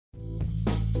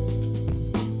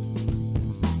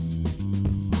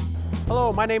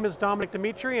Hello, my name is Dominic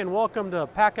Dimitri and welcome to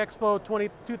Pack Expo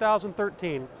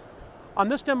 2013. On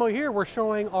this demo here, we're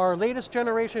showing our latest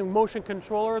generation motion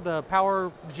controller, the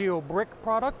Power Geo Brick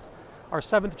product, our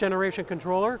 7th generation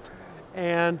controller,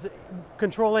 and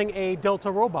controlling a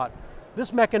Delta robot.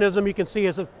 This mechanism you can see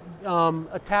is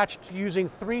attached using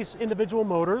 3 individual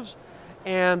motors,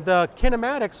 and the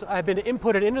kinematics have been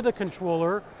inputted into the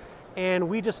controller, and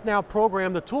we just now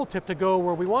program the tooltip to go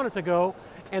where we want it to go,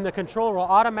 and the controller will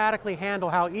automatically handle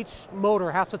how each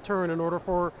motor has to turn in order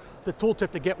for the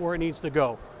tooltip to get where it needs to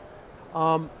go.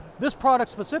 This product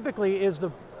specifically is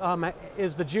the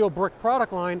GeoBrick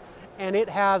product line, and it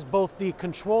has both the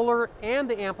controller and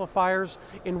the amplifiers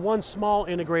in one small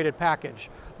integrated package.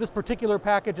 This particular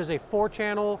package is a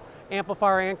 4-channel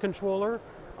amplifier and controller,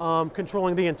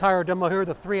 controlling the entire demo here,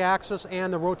 the 3-axis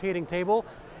and the rotating table.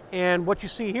 And what you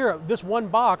see here, this one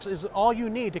box is all you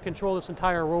need to control this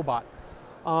entire robot.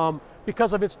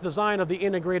 Because of its design of the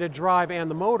integrated drive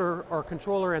and the motor, or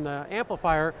controller and the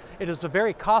amplifier, it is a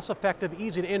very cost-effective,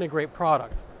 easy to integrate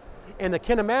product. And the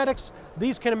kinematics,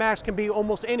 these kinematics can be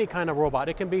almost any kind of robot.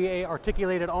 It can be an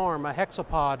articulated arm, a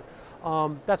hexapod.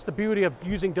 That's the beauty of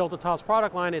using Delta Top's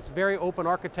product line. It's very open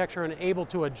architecture and able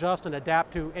to adjust and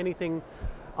adapt to anything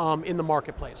in the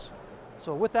marketplace.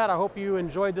 So with that, I hope you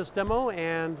enjoyed this demo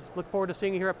and look forward to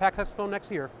seeing you here at Pack Expo next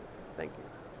year. Thank you.